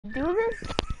do this,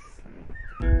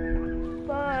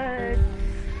 but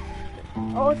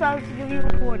also I have to give you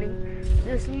a warning.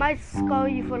 This might scar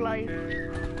you for life.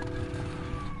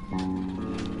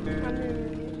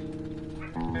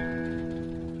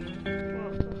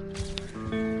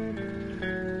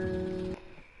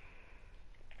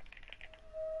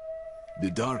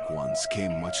 The Dark Ones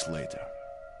came much later.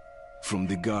 From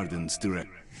the gardens direct.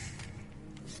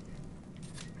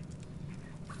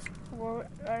 Well,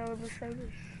 I don't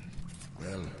understand.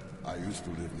 Well, I used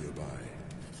to live nearby.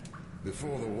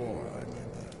 Before the war, I mean,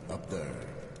 up there.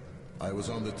 I was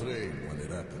on the train when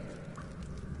it happened.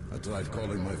 I tried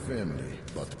calling my family,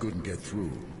 but couldn't get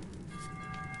through.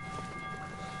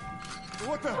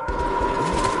 What the?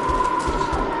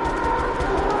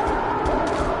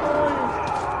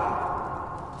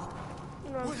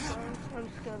 I'm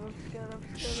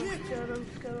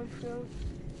scared.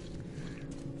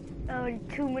 Already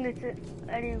 2 minutes in.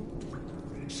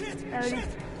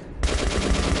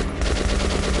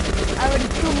 Already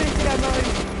 2 minutes in, I'm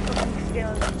already fucking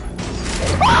scared.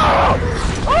 Oh!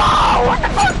 Oh! What the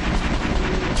fuck?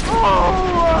 Oh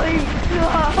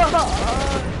my god!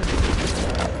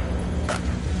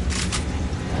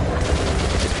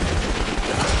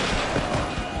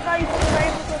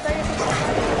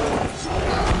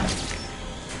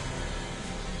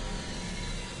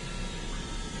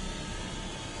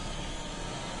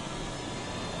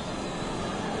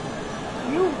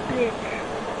 You bitch.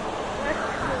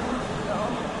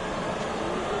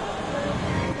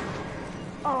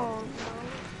 Oh no.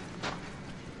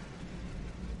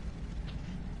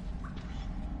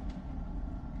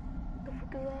 What the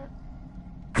fuck is that?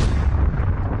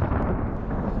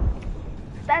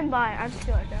 Stand by, I'm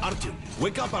sure. Artyom,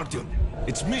 wake up, Artyom.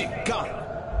 It's me, Khan.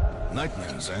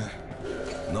 Nightmares, eh?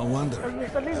 No wonder.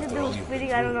 Something to do with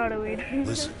reading, I don't know how to read.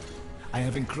 Listen, I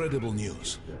have incredible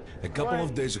news. A couple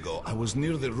of days ago, I was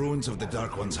near the ruins of the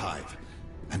Dark One's hive,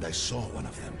 and I saw one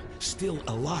of them, still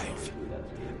alive.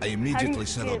 I immediately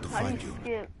set out to find you.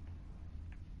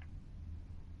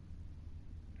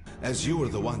 As you were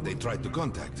the one they tried to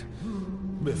contact,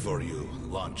 before you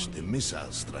launched the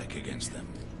missile strike against them.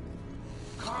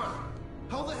 Khan,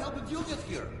 how the hell did you get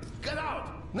here? Get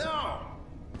out, now!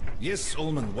 Yes,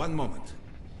 Ullman, one moment.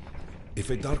 If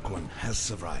a Dark One has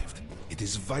survived, it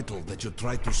is vital that you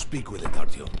try to speak with it,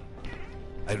 Artyom.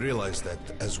 I realize that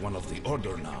as one of the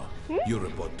Order now, you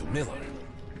report to Miller.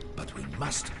 But we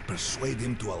must persuade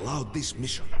him to allow this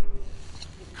mission.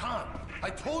 Khan, I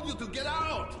told you to get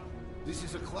out! This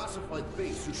is a classified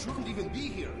base. You shouldn't even be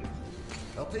here.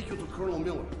 I'll take you to Colonel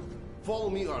Miller. Follow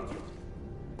me, Artyom.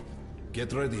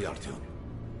 Get ready, Artyom.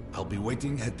 I'll be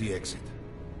waiting at the exit.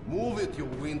 Move it, you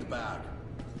windbag.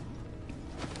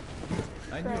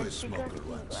 I knew a smoker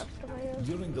once.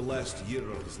 During the last year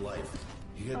of his life,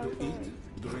 he had to eat,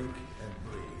 drink, and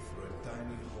breathe through a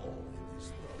tiny hole in his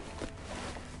throat.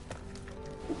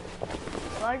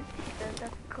 What? Does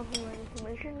that come from my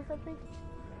information or something?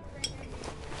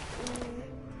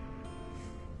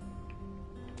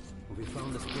 We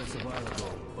found this place a while ago,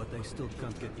 but I still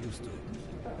can't get used to it.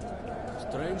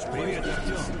 Strange place.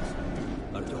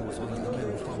 Artyom was one of the men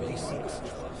who found these seats.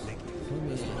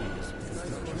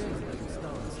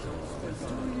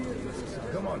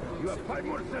 Come on, you have 5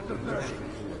 more sets of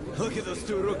nerve. Look at those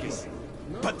two rookies.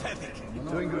 Pathetic.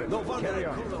 Doing good. No wonder Carry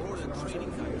on.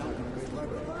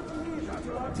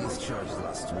 Discharged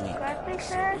last week. Can I fix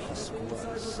this?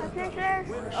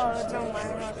 Oh, no,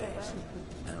 mine, not that.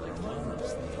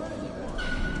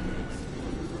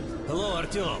 Hello,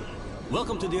 Artyom.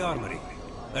 Welcome to the armory.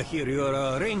 I hear you're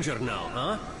a ranger now,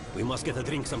 huh? We must get a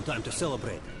drink sometime to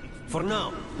celebrate. For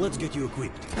now, let's get you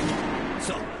equipped.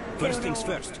 So, first things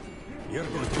first. You're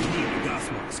going to need a gas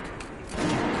mask. You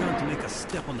can't make a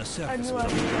step on the surface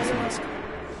without a gas mask.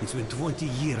 It's been 20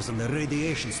 years and the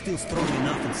radiation's still strong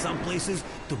enough in some places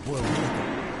to boil water.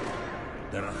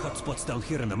 There are hot spots down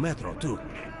here in the metro, too.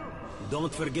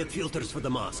 Don't forget filters for the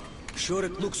mask. Sure,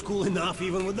 it looks cool enough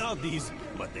even without these,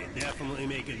 but they definitely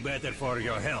make it better for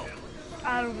your health.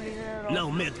 I don't believe it at all. Now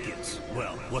medkits.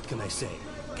 Well, what can I say?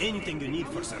 Anything you need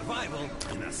for survival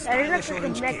in a That is stylish like a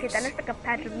orange naked, case. that is like a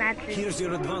patch of matches. Here's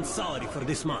your advance salary for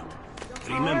this month.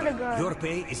 Remember, your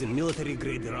pay is in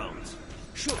military-grade rounds.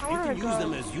 Sure, you can use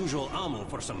them as usual ammo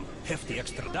for some hefty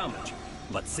extra damage,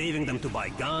 but saving them to buy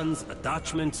guns,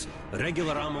 attachments,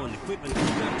 regular ammo and equipment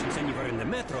for merchants anywhere in the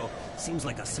metro seems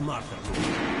like a smarter move.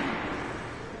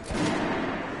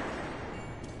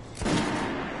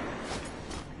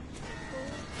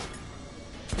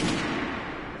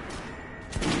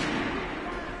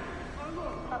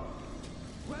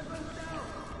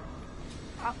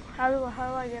 How do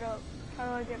I get up? How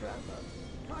do I get up?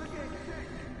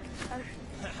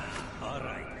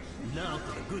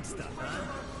 good stuff, huh?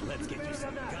 Let's get you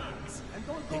some guns.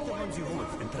 Take the ones you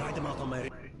want and try them out on my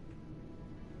range.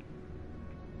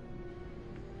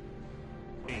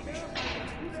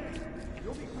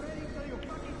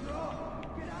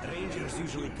 Rangers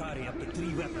usually carry up to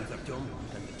 3 weapons, Artyom,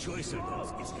 and the choice of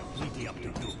those is completely up to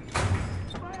you.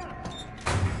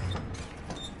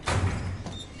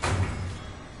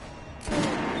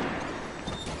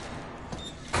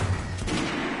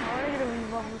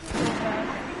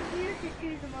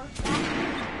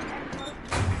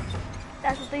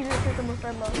 That's the thing that the most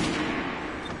I love.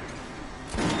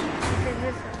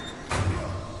 This one.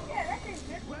 Yeah, that's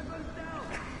it.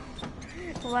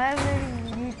 Why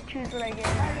did you choose what I get?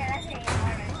 Oh yeah, that's it.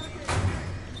 Alright.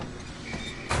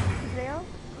 Zale?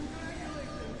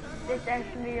 It's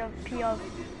actually a PR.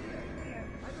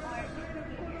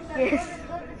 Yes.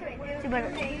 See, but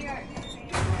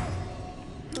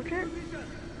okay.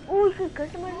 Oh, you can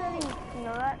customize that. You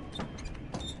know that?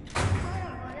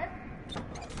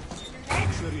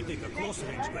 Make sure you take a close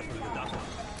range weapon with that one.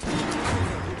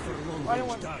 Those are good for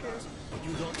long-range targets, but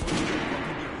you don't want to get caught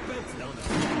in your pants down the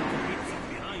street and hit some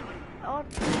behind you. I'll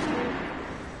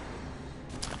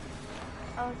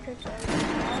take that.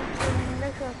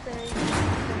 Next one say.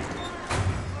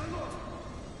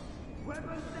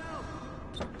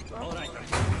 All right,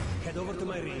 head over to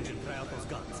my range and try out those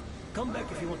guns. Come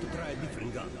back if you want to try a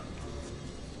different gun.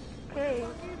 Okay.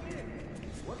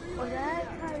 Well,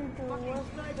 that's how you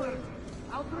do it.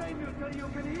 I'll train you till you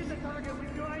can hit the target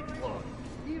with your eyes closed.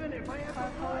 Even if I have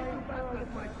to try to balance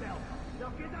myself. Now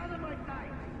get out of my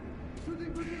sight.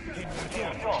 Hey,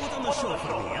 put on the show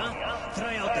for me, huh?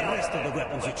 Try out the rest of the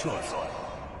weapons you chose.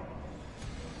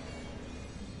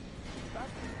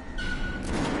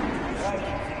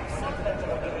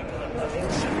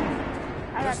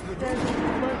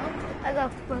 I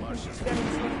got fucking scared.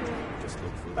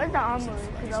 Where's the armor?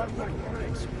 Because I was like,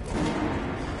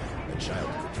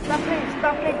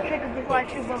 stop playing triggers before I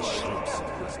shoot both.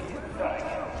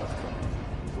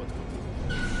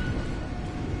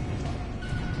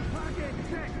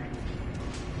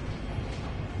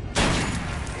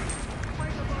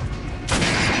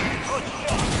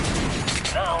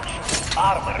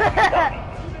 Armor.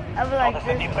 I was like,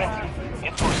 this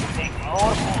It's going to take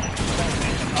more bullets to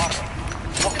penetrate an armor.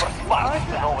 Look for sparks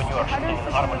to know when you are shooting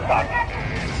an armored target.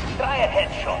 Try a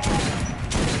headshot.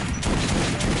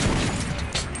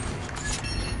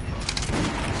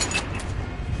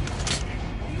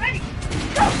 ready.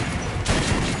 Go!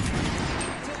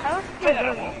 I was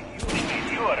Terrible.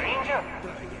 Is you a ranger?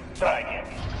 Try again.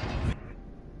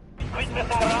 Quit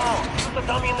messing around. Shoot the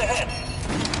dummy in the head.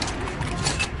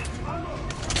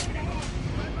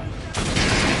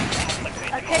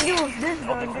 I can't do this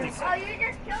gun, dude. Oh, you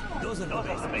just killed one. Those are the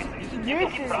basics. You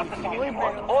can keep practicing if you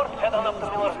want, or head on up to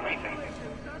Miller's briefing.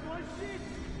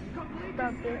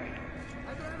 Stop it.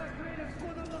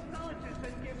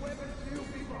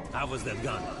 How was that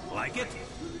gun? Like it?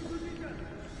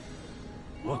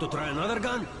 Want to try another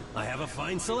gun? I have a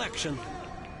fine selection.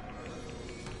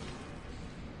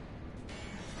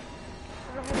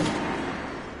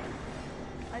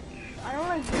 I don't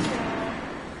like this gun.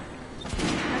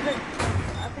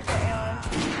 I pick the AR.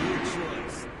 Good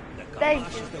choice. The Thank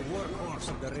Kalash you. is the workhorse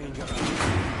of the Ranger.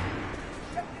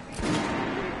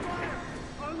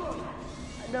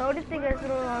 The only thing is don't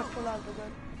want to pull out the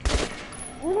gun.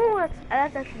 Ooh,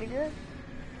 that's actually good.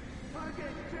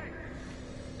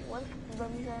 What's the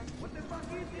dummy at? What the fuck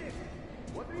is this?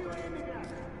 What are you aiming at?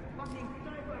 Fucking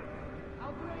sniper!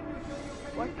 I'll train you till you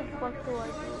can What the fuck do I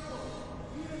do?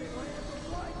 even if I have to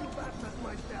fly too fast as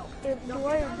myself. What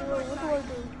do I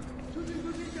do? Shooting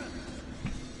position!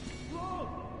 Roll!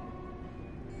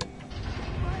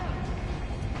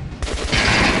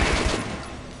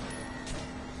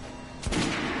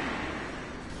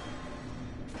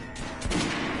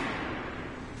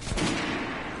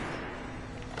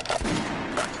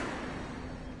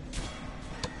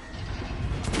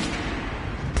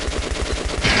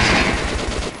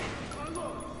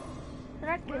 Did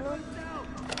I kill him?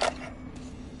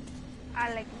 I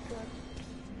like it good.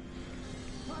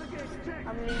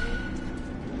 I'm leaving.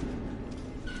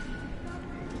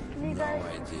 Can you No guys?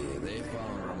 idea. They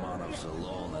found Romanovs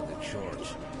alone at the church,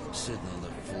 sitting on the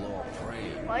floor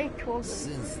praying. Why you talking?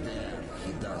 Since then,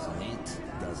 he doesn't eat,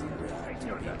 doesn't react to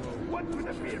people. What would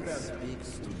it be about?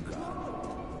 Speaks to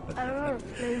God. I don't know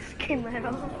if this came at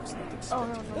all. Oh,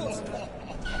 no.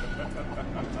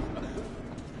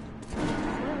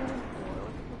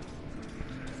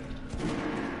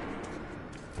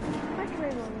 What's my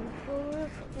one?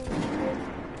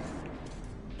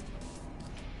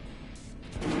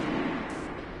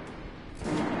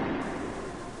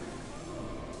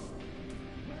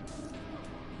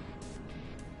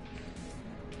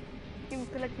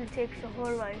 actually takes a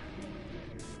whole life.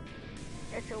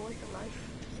 That's a waste of life.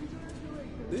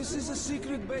 This is a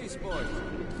secret base, boy.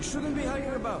 You shouldn't be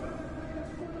hanging about.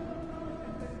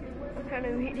 I'm trying to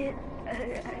read it.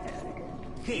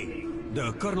 Hey,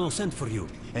 the Colonel sent for you,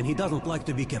 and he doesn't like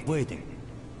to be kept waiting.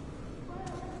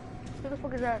 Who the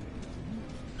fuck is that?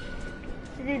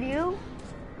 Is it you?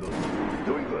 Good.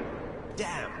 Doing good.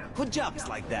 Damn, who jumps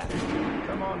like that?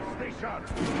 Come on, stay sharp.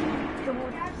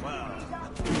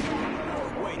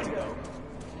 Well, way to go.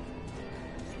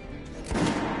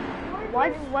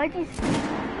 Why did you speak?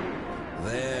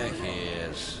 There he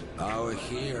is, our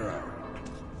hero.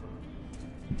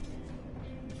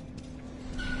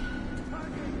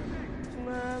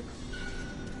 Smug.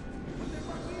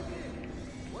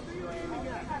 What are you aiming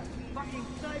at? Fucking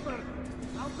sniper!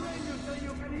 I'll train you so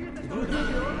you can hit the target.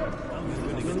 I'm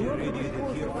gonna get you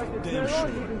radiated here for damn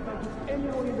sure.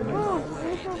 Oh,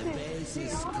 The base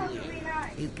is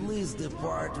clear. At least the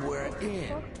part we're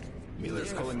in.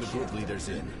 Miller's calling the group leaders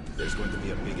in. There's going to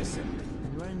be a big assembly.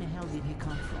 And where in the hell did he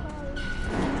come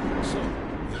from? So,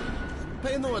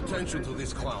 pay no attention to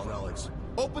this clown, Alex.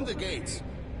 Open the gates.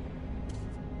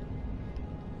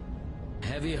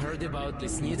 Have you heard about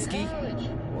Lesnitsky?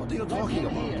 What are you talking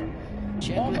about?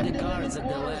 Check with the guards at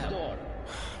the lab.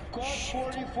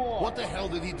 What the hell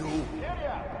did he do?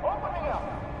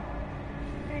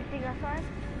 Anything outside?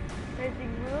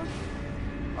 Anything real?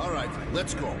 All right,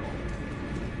 let's go.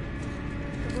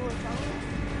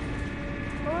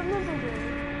 Oh,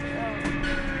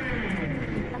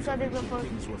 I thought they were supposed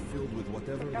Things were filled with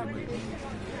whatever they might need.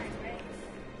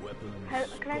 Weapons, I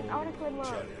want to clean gold, more.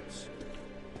 chariots.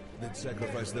 They'd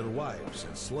sacrifice their wives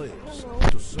and slaves Hello.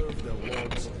 to serve their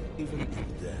lords even to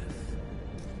death.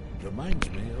 Reminds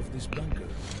me of this bunker.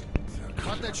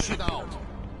 Cut that shit out.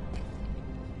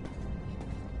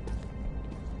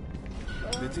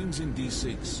 The things in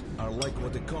D6 are like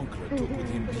what the Conqueror took with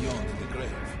him beyond the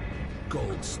grave.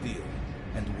 Gold steel,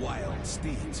 and wild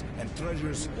steeds, and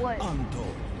treasures What?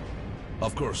 untold.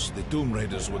 Of course, the Tomb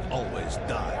Raiders would always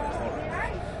die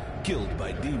horribly, killed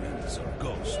by demons or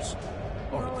ghosts,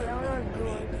 or No, their that own was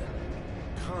good. greed.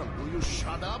 Come, will you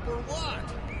shut up or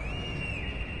what?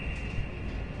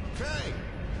 Hey,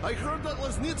 I heard that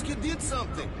Lesnitsky did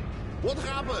something. What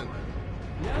happened?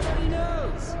 Nobody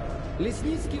knows.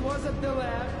 Lesnitsky was at the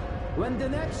lab. When the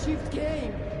next shift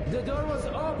came, the door was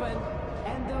open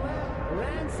and the lab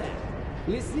ransacked.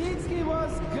 Lesnitsky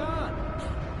was gone.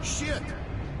 Shit!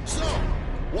 So,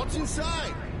 what's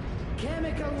inside?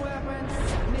 Chemical weapons,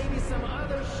 maybe some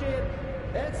other shit.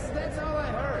 That's all I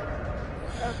heard.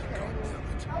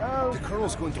 The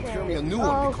Colonel's going to hear me a new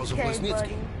one because of Okay, Lesnitsky.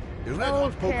 buddy. A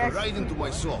red-hot poker Okay. right into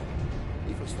my soul.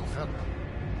 If I still had one.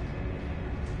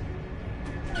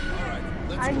 Alright,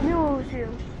 let's I go. knew it was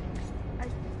you. I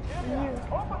knew.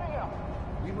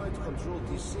 We might control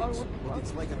D6, but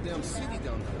it's like a damn city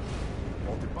down there.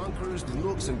 All the bunkers, the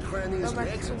nooks and crannies, and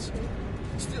exits.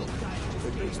 Still,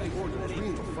 the base the order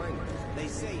dream of finding. They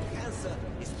say cancer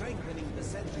is strengthening the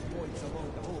sentry points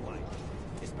along the whole line.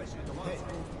 Especially the ones... Hey,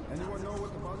 anyone know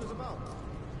what the buzz is about?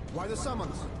 Why the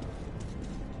summons?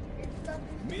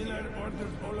 Miller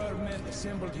ordered all our men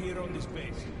assembled here on this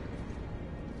base.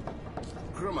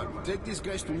 Crewman, take these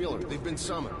guys to Miller. They've been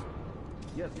summoned.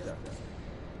 Yes, sir.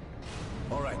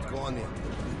 All right, go on in.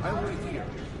 I'll wait here.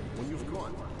 When you've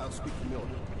gone, I'll speak to Miller.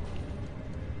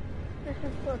 This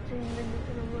is 13 minutes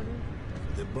in the morning.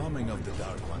 The bombing of the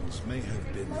Dark Ones may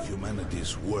have been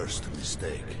humanity's worst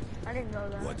mistake. I didn't know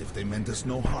that. What if they meant us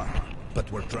no harm,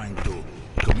 but were trying to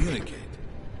communicate?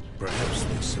 Perhaps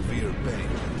the severe pain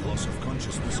and loss of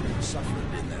consciousness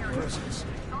suffered in their presence.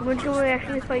 When can we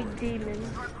actually fight demons?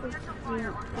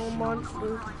 Or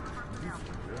monsters?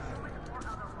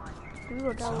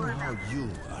 Somehow you,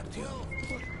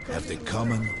 Artyom, have the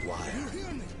common wire.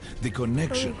 The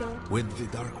connection with the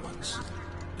Dark Ones.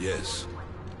 Yes,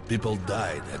 people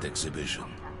died at Exhibition,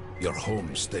 your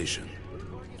home station.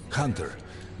 Hunter,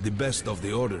 the best of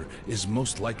the Order, is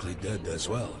most likely dead as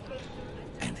well.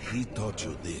 And he taught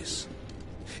you this.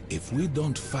 If we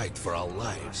don't fight for our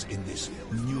lives in this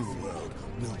new world,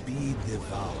 we'll be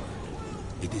devoured.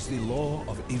 It is the law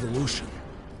of evolution.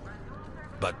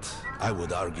 But I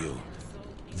would argue,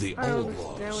 the old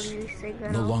laws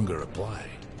no longer apply.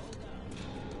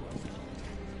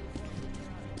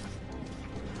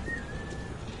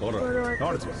 All right,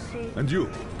 Artyom, and you,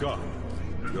 Khan,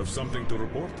 you have something to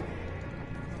report?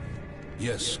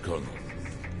 Yes, Colonel.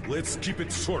 Let's keep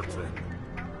it short, then.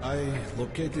 I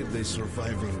located the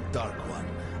surviving Dark One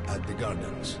at the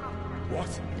Gardens. What?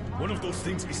 One of those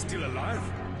things is still alive?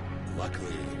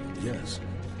 Luckily, yes.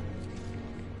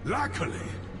 Luckily?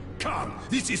 Khan,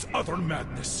 this is utter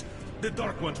madness. The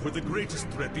Dark Ones were the greatest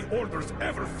threat the Order's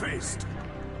ever faced.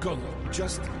 Colonel,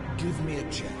 just give me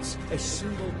a chance. A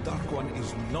single Dark One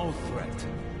is no threat.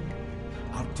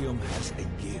 Artyom has a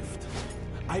gift.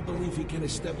 I believe he can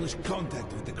establish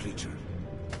contact with the creature.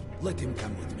 Let him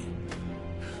come with me.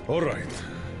 All right.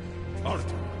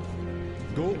 Artyom,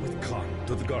 go with Khan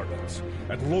to the gardens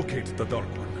and locate the Dark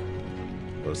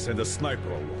One. I'll send a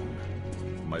sniper along.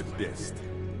 My best.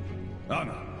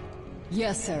 Anna.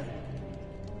 Yes, sir.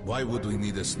 Why would we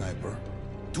need a sniper?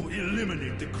 To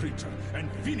eliminate the creature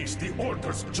and finish the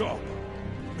Order's job.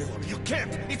 Miller, you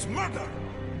can't! It's murder!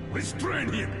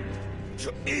 Restrain him!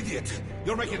 You idiot!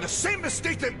 You're making the same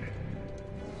mistake that...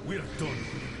 We're done.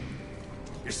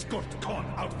 Escort Khan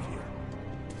out of here.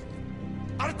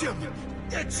 Artyom!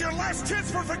 It's your last chance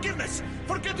for forgiveness!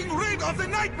 For getting rid of the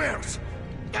nightmares!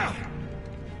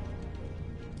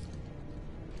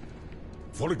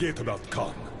 Forget about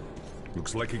Khan.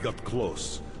 Looks like he got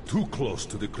close. Too close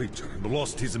to the creature and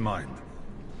lost his mind.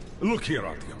 Look here,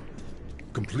 Artyom.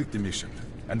 Complete the mission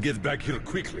and get back here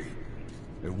quickly.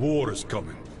 A war is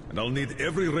coming, and I'll need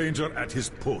every ranger at his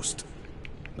post.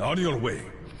 On your way.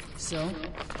 So,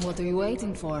 what are you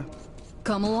waiting for?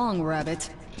 Come along, Rabbit.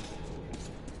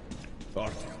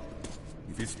 Artyom,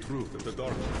 if it's true that the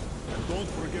Dark One, and don't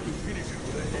forget to finish it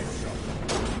with a headshot.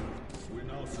 We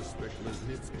now suspect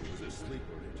Lesnitsky was a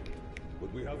sleeper agent,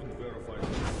 but we haven't verified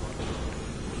his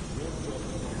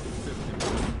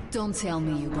Don't tell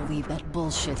me you believe that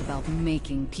bullshit about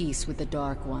making peace with the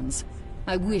Dark Ones.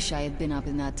 I wish I had been up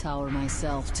in that tower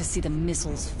myself to see the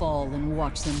missiles fall and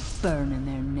watch them burn in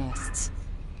their nests.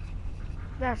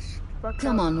 That's fucked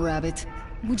Come up. on, Rabbit.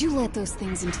 Would you let those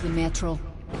things into the metro?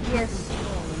 Yes.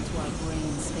 Fall into our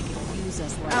brains. They could use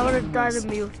us like I would have died animals.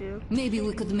 of Mewtwo. Maybe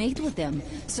we could mate with them,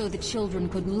 so the children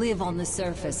could live on the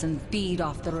surface and feed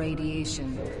off the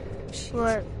radiation.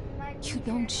 What? You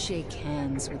don't shake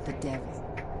hands with the devil.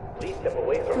 Please step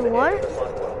away from To the what? edge of the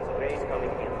platform. The train coming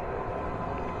in.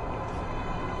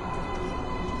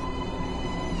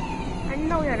 I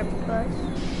know we had a bus.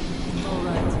 All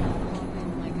right. Hop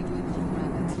in like a good little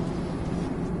rabbit.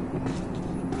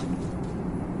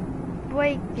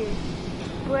 Break it.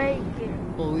 Break it.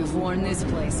 Well, we've worn this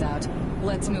place out.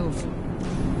 Let's move.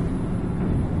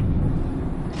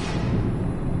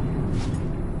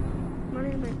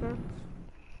 Money maker.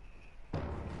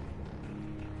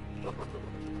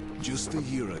 Just a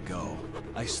year ago,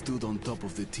 I stood on top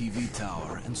of the TV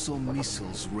tower and saw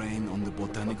missiles rain on the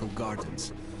botanical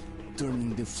gardens,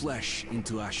 turning the flesh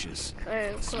into ashes.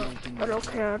 I don't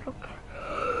care.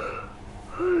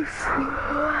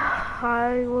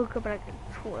 I will go back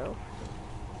at 12.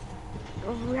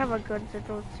 We have our guns at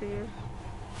those 2 years.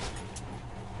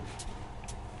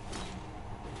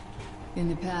 In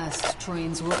the past,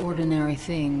 trains were ordinary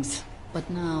things. But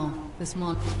now, this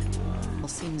model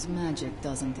seems magic,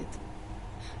 doesn't it?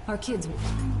 Our kids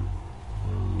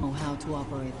know how to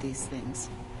operate these things.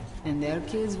 And their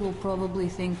kids will probably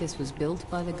think this was built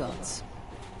by the gods.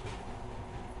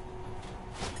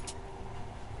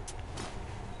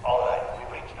 All right,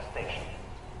 we've reached the station.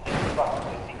 This is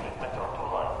possibly the secret Metro 2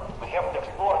 line. We have to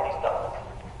explore these tunnels.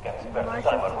 Can't spare the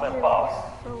time or manpower,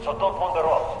 so don't wander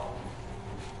off.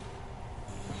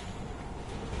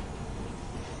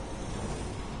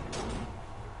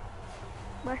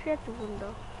 Baixa tu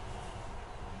window.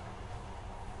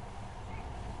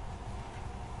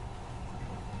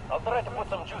 I'll try to put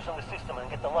some juice in the system and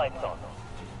get the lights on.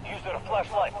 Use your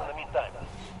flashlights in the meantime.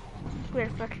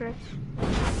 Where's flashlights?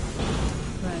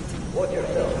 Right. Watch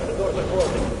yourself. The doors are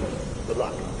closing. Good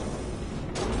luck.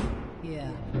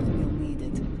 Yeah, you'll need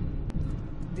it.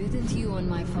 Didn't you and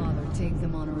my father take the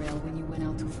monorail when you went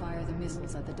out to fire the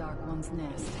missiles at the Dark One's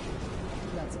nest?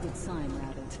 That's a good sign,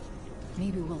 Rabbit.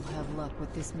 Maybe we'll have luck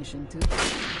with this mission too.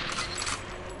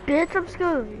 Bitch, I'm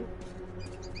scared of you.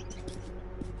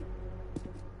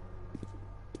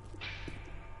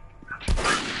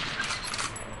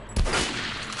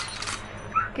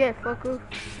 Get fucker.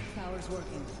 Tower's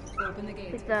working. Open the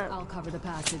gate. What's that? I'll cover the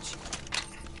passage.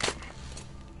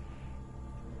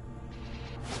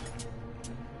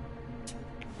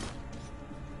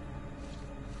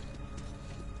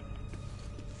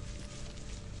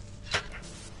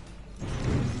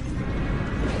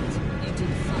 You did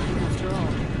fine after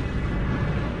all.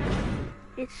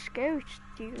 It's scary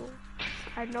still.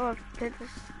 I know I've played this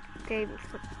game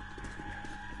for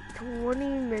 20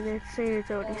 minutes and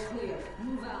it's already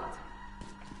Move out.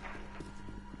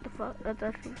 the fuck.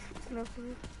 That's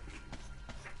nothing.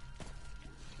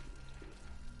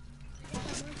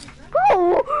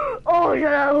 Oh! Oh,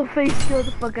 shut up. Who face scared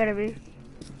the fuck out of me?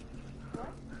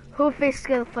 Who face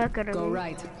scared the fuck out of me? Go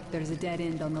right. There's a dead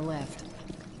end on the left.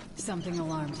 Something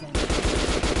alarmed them.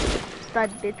 That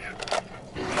bitch.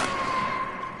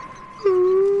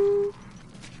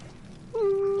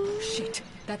 Shit,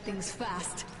 that thing's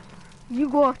fast. You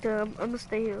go after him, I'm gonna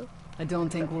stay here. I don't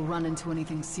think we'll run into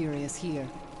anything serious here.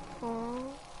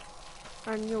 Oh,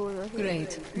 I knew it was here.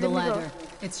 Great, the ladder.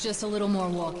 It's just a little more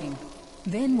walking.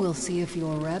 Then we'll see if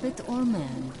you're rabbit or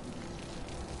man.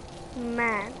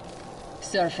 Man.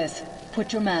 Surface,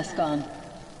 put your mask on.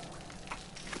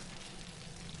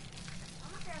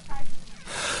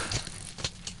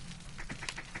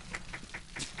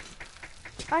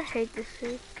 I hate this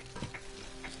suit.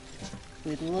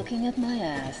 With looking at my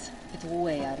ass, it's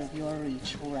way out of your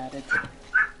reach, rabbit.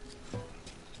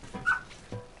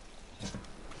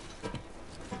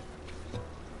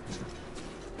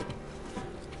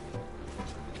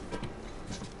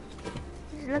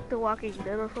 It's like The Walking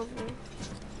Dead or something.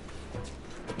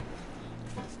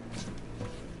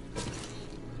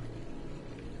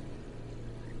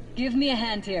 Give me a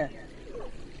hand here.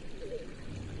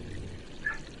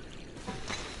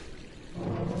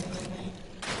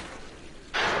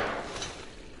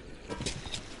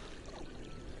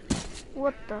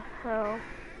 What the hell?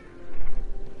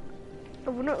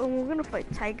 We're gonna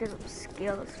fight tigers. I'm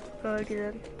scared. Let's go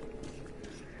again.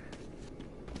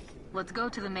 Let's go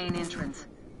to the main entrance.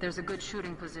 There's a good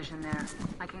shooting position there.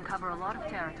 I can cover a lot of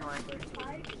territory.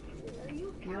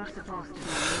 You're supposed to be a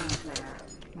news there.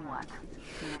 What?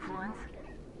 Influence?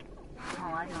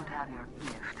 Oh, I don't have your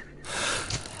gift.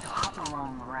 So hop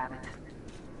along, rabbit.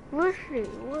 Where's she?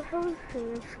 What hell is she?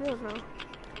 I'm scared now.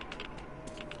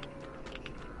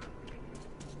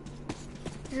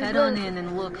 Head on in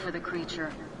and look for the creature.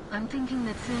 I'm thinking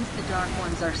that since the Dark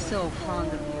Ones are so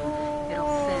fond of you,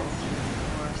 it'll sense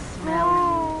you, or smell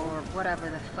you, or whatever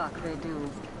the fuck they do,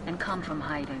 and come from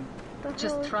hiding.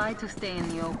 Just try to stay in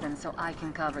the open so I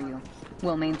can cover you.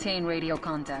 We'll maintain radio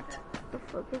contact.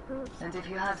 And if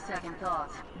you have second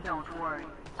thoughts, don't worry.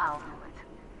 I'll do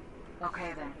it.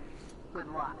 Okay then. Good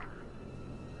luck.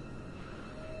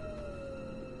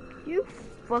 You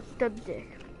fucked up dick.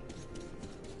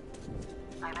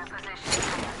 I'm in position.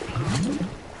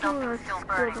 Something's still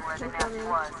burning where the nest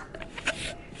was.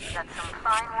 That's some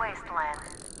fine wasteland.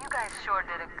 You guys sure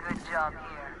did a good job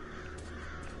here.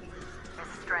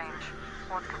 It's strange.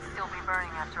 What could still be burning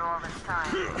after all this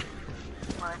time?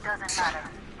 Well, it doesn't matter.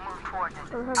 Move towards it.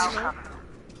 I'll cover you.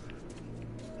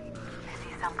 I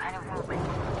see some kind of movement.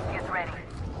 Get ready.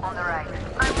 On the right.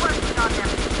 I'm working on them.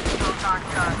 Those aren't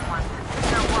Dark Ones.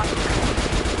 They're walking.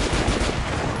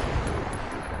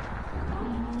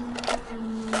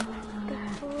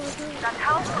 That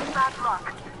house was bad luck.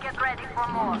 Get ready for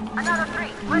more. Another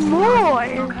 3. Let's more.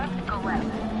 Okay, go left.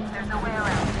 There's a way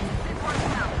around. This one's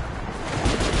down.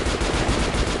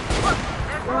 Look,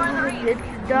 there's more in the reef.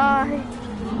 Let's die.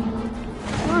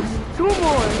 There's 2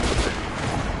 more.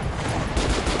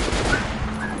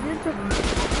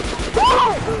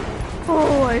 Oh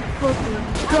my fucking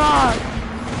god.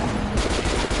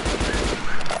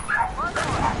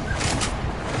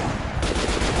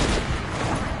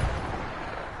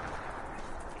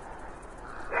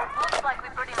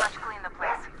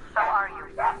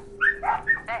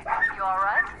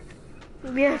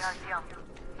 Yes.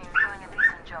 He's doing a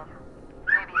decent job.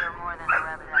 Maybe you're more than a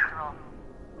rabbit after all.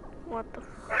 What the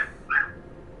fuck?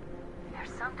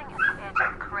 There's something at the edge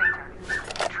of the crater.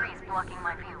 The tree's blocking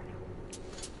my view.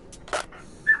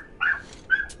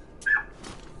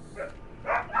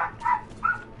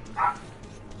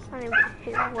 I don't even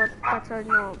hit what button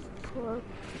no plug.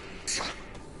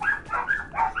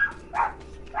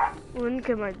 When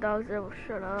can my dogs ever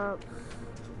shut up?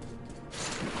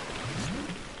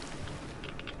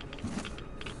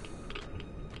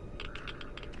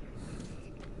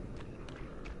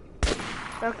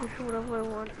 I can shoot whatever I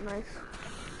want. Nice.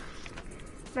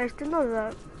 Nice to know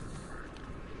that.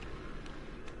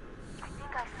 I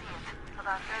think I see it.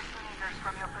 About 30 meters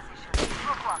from your position.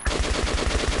 Look, look.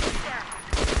 There it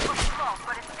is. Looks close,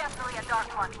 but it's definitely a Dark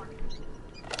One.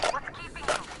 What's keeping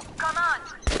you? Come on!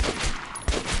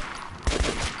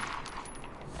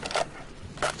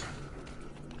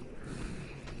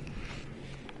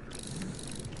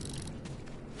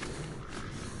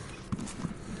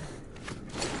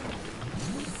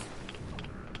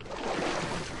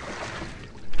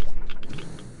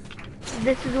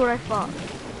 This is what I thought.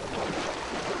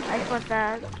 I thought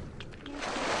that.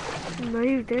 No,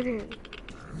 you didn't.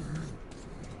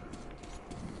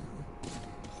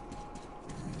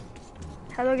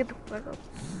 How do I get the fuck up?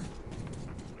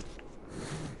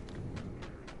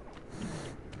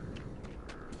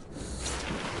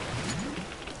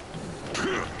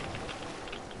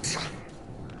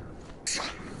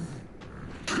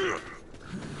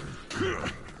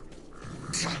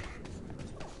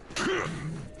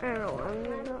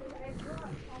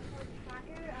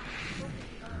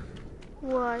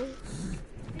 Why?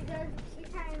 Because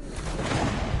each time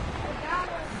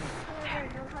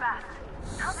Fast.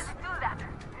 How does it do that?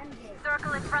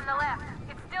 Circle it from the left.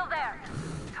 It's still there.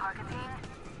 Targeting.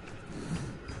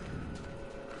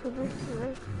 So this is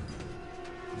it.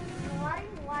 Why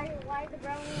the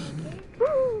brown one cake?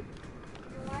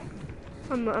 Why?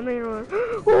 I mean, oh,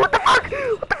 what the fuck?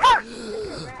 What the fuck?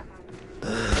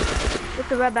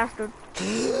 It's a rat bastard.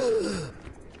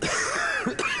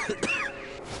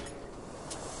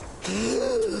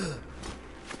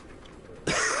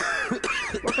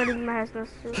 What kind of my hazmat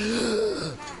suit?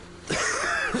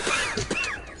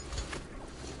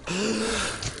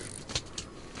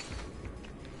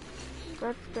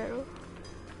 That's better.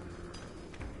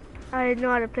 I didn't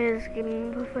know how to play this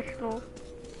game professional.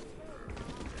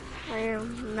 I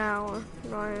am now.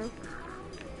 No, I am.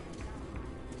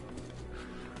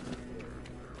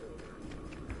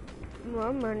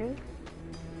 More money.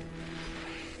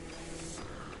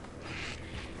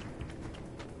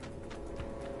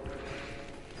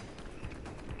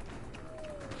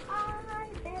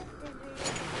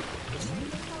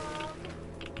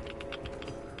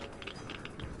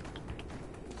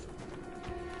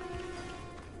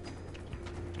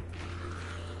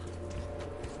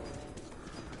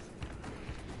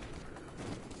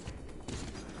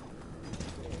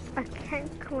 I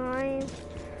can't climb,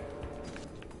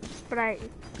 but I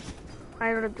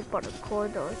don't have to put a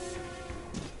corridor.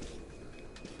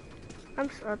 I'm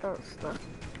so done stuff.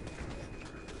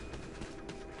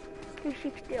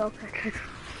 360, okay.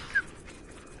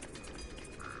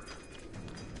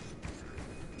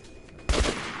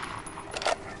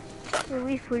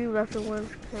 We free left the ones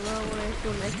because I don't want to do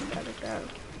next out of that.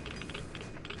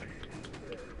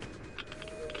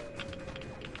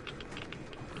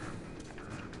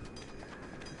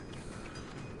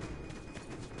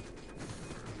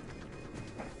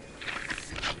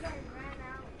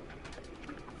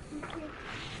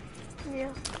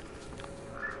 Yeah.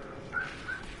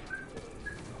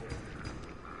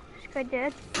 This guy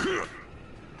dead.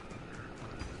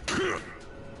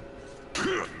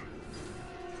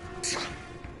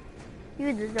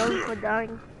 You deserve for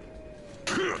dying.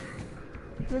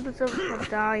 You deserve for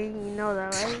dying, you know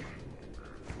that, right?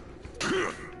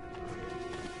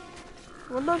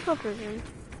 What the fuck is he?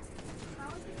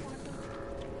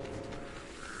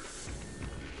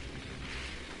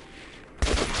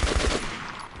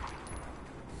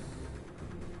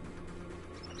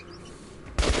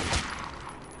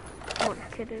 Oh,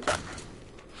 kidding.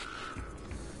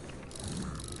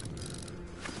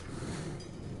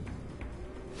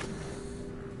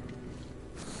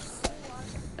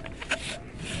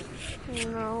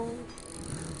 No.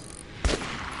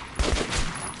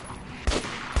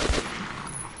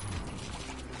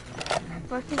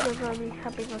 I think they're gonna be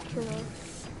happy to kill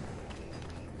us.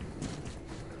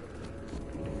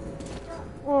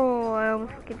 Oh, I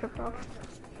almost skipped it off.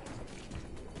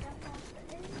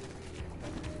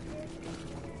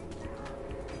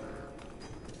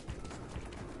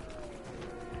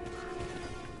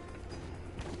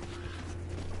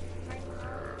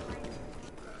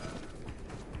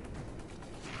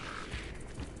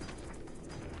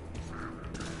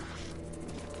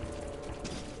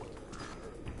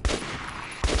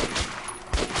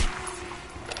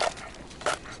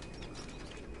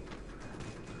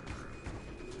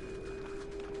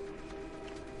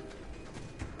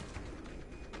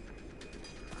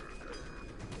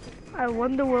 I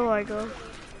wonder where I go.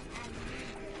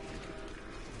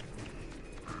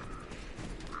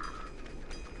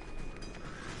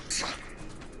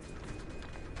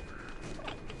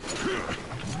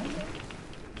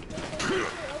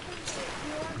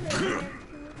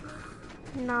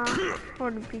 Nah, I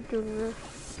want to be doing this.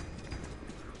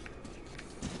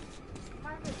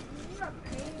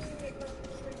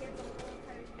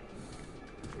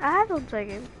 I have one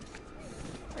second.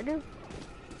 I do.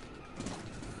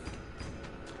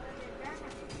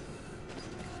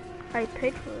 I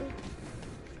paid for it.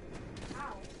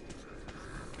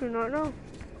 Do not know.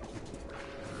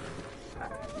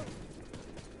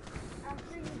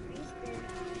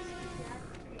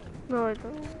 No, I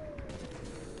don't.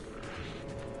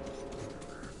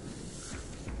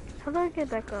 How do I get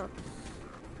back up?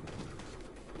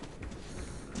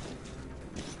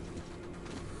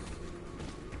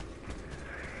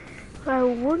 I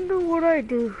wonder what I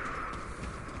do.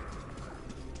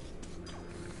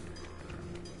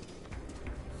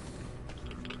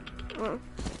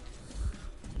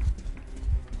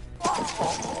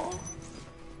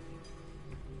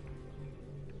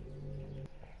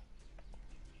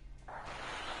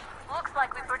 Looks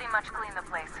like we pretty much cleaned the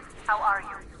place. How are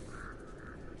you?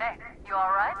 Hey, you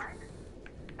alright?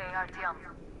 Hey, Artyom.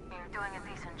 You're doing a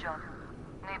decent job.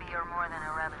 Maybe you're more than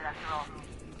a rabbit after all.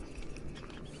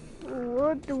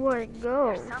 Where do I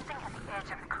go? There's something at the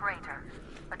edge of the crater.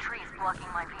 A tree is blocking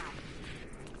my view.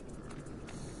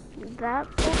 That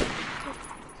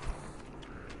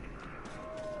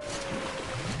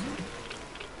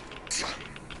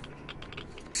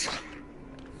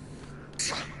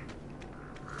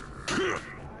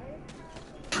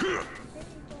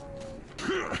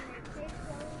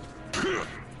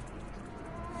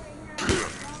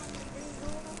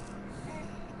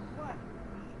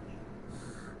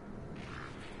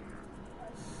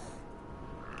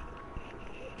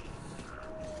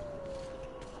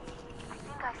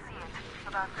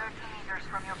About 30 meters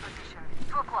from your position.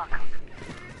 2 o'clock.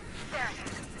 There it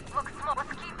is. Look small.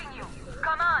 What's keeping you?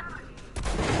 Come on!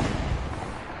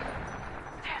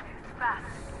 Damn, it's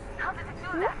fast. How did it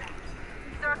do that?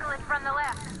 Circle it from the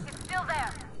left. It's still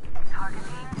there.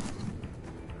 Targeting.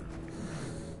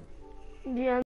 yeah.